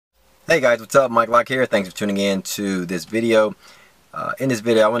Hey guys, what's up? Mike Locke here. Thanks for tuning in to this video. In this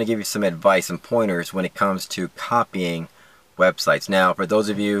video, I want to give you some advice and pointers when it comes to copying websites. Now, for those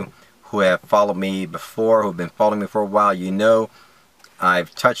of you who have followed me before, who've been following me for a while, you know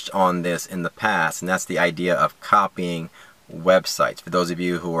I've touched on this in the past, and that's the idea of copying websites. For those of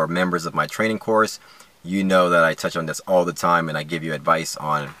you who are members of my training course, you know that I touch on this all the time, and I give you advice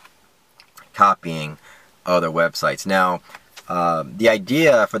on copying other websites. Now, the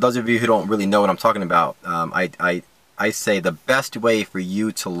idea, for those of you who don't really know what I'm talking about, I say the best way for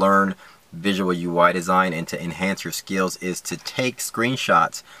you to learn visual UI design and to enhance your skills is to take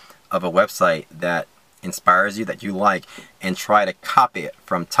screenshots of a website that inspires you, that you like, and try to copy it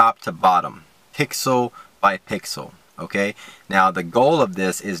from top to bottom, pixel by pixel. Okay? Now, the goal of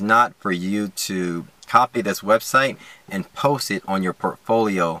this is not for you to copy this website and post it on your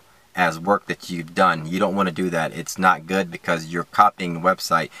portfolio as work that you've done. You don't want to do that. It's not good because you're copying the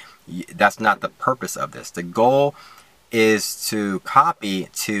website. That's not the purpose of this. The goal is to copy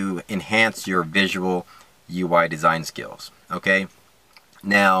to enhance your visual UI design skills. Okay?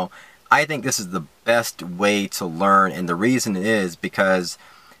 Now, I think this is the best way to learn, and the reason is because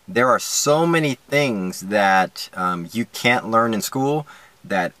there are so many things that you can't learn in school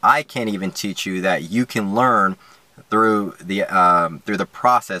that I can't even teach you that you can learn through the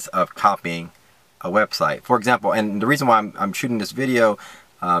process of copying a website. For example, and the reason why I'm shooting this video,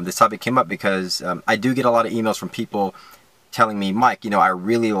 this topic came up because I do get a lot of emails from people telling me, Mike, I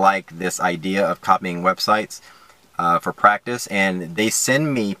really like this idea of copying websites for practice, and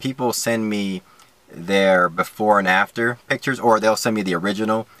people send me their before and after pictures, or they'll send me the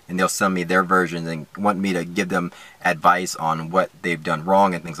original and they'll send me their version and want me to give them advice on what they've done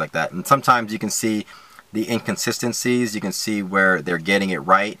wrong and things like that. And sometimes you can see the inconsistencies, you can see where they're getting it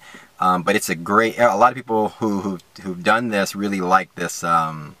right, but it's a lot of people who've done this really like this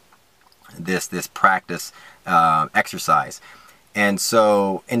this practice exercise. And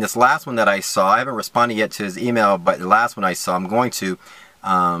so in this last one that I saw, I haven't responded yet to his email, but the last one I saw, I'm going to,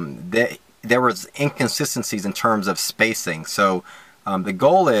 there was inconsistencies in terms of spacing. So the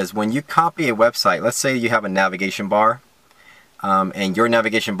goal is, when you copy a website, let's say you have a navigation bar, and your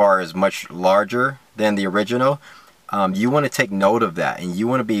navigation bar is much larger than the original, you want to take note of that, and you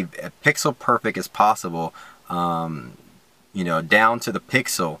want to be pixel perfect as possible, down to the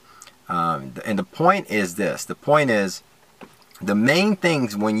pixel. And the point is this: the point is, the main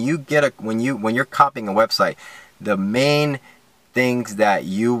things when you're copying a website, the main things that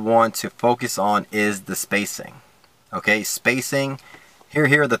you want to focus on is the spacing. Okay, spacing.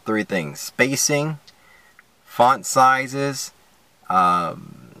 Here are the three things: spacing, font sizes,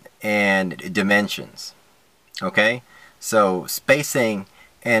 and dimensions. Okay, so spacing,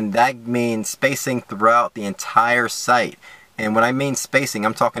 and that means spacing throughout the entire site. And when I mean spacing,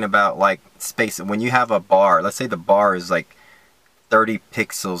 I'm talking about like space. When you have a bar, let's say the bar is like 30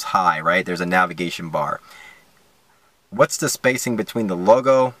 pixels high, right? There's a navigation bar. What's the spacing between the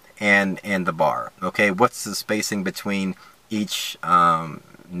logo and the bar? Okay, what's the spacing between each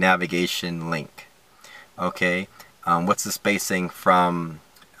navigation link? Okay, what's the spacing from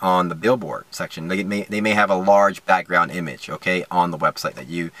on the billboard section? They may have a large background image, okay, on the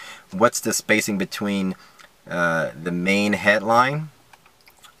website what's the spacing between the main headline,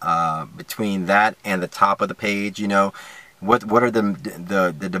 between that and the top of the page? What are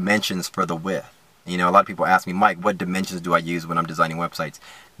the dimensions for the width? A lot of people ask me, Mike, what dimensions do I use when I'm designing websites?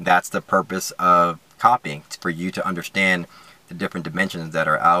 That's the purpose of copying, for you to understand the different dimensions that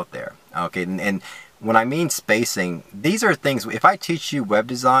are out there. Okay, and when I mean spacing, these are things, if I teach you web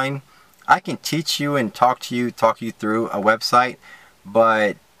design, I can teach you and talk you through a website,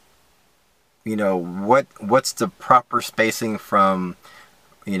 but what's the proper spacing from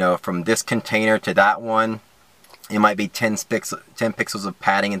this container to that one? It might be 10 pixels of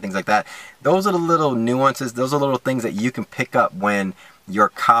padding and things like that. Those are the little nuances. Those are little things that you can pick up when you're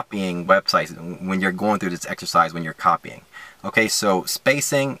copying websites, when you're going through this exercise, when you're copying. Okay, so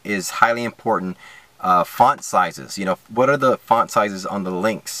spacing is highly important. Font sizes. What are the font sizes on the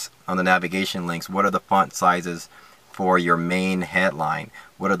links, on the navigation links? What are the font sizes for your main headline?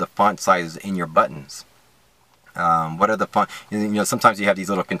 What are the font sizes in your buttons? What are the font? Sometimes you have these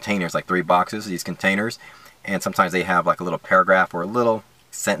little containers, like 3 boxes, these containers. And sometimes they have like a little paragraph or a little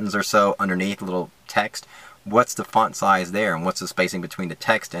sentence or so underneath, a little text. What's the font size there, and what's the spacing between the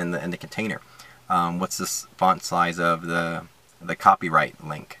text and the container? What's the font size of the copyright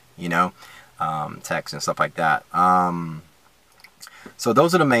link? Text and stuff like that. So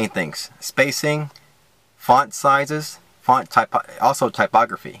those are the main things: spacing, font sizes, font type, also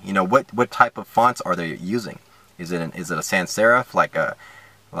typography. What type of fonts are they using? Is it a sans serif, like a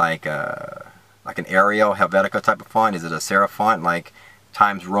like an Arial, Helvetica type of font? Is it a serif font like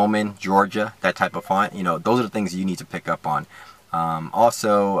Times Roman, Georgia, that type of font? You know, those are the things you need to pick up on.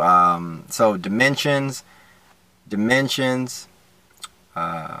 So dimensions,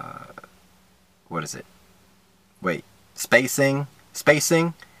 what is it? Wait, spacing,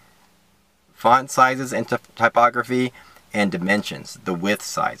 font sizes and typography, and dimensions, the width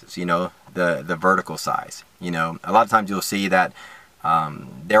sizes, you know, the vertical size. You know, a lot of times you'll see that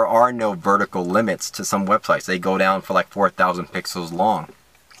there are no vertical limits to some websites. They go down for like 4,000 pixels long.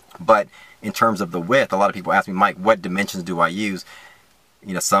 But in terms of the width, a lot of people ask me, Mike, what dimensions do I use?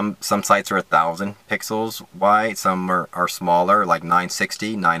 You know, some sites are 1,000 pixels wide, some are smaller, like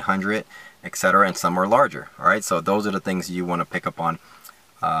 960, 900, etc., and some are larger. All right, so those are the things you want to pick up on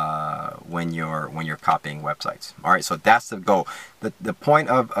when you're copying websites. All right, so that's the goal. The point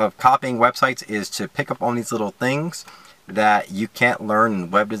of copying websites is to pick up on these little things that you can't learn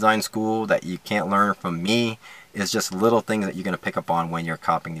in web design school, that you can't learn from me. It's just little things that you're going to pick up on when you're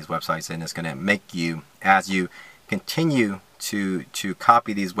copying these websites, and it's going to make you, as you continue to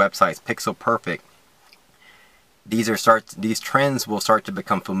copy these websites pixel perfect, these trends will start to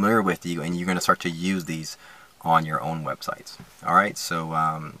become familiar with you, and you're going to start to use these on your own websites. All right,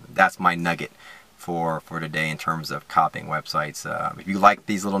 so that's my nugget for today in terms of copying websites. If you like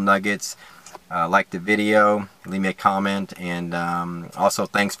these little nuggets, like the video, leave me a comment, and also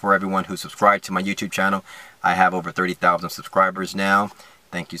thanks for everyone who subscribed to my YouTube channel. I have over 30,000 subscribers now.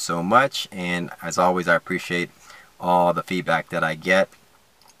 Thank you so much, and as always, I appreciate all the feedback that I get.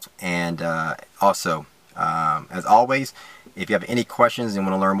 And also, as always, if you have any questions and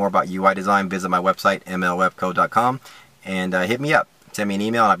want to learn more about UI design, visit my website, mlwebcode.com, and hit me up. Send me an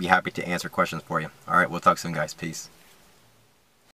email, and I'll be happy to answer questions for you. All right, we'll talk soon, guys. Peace.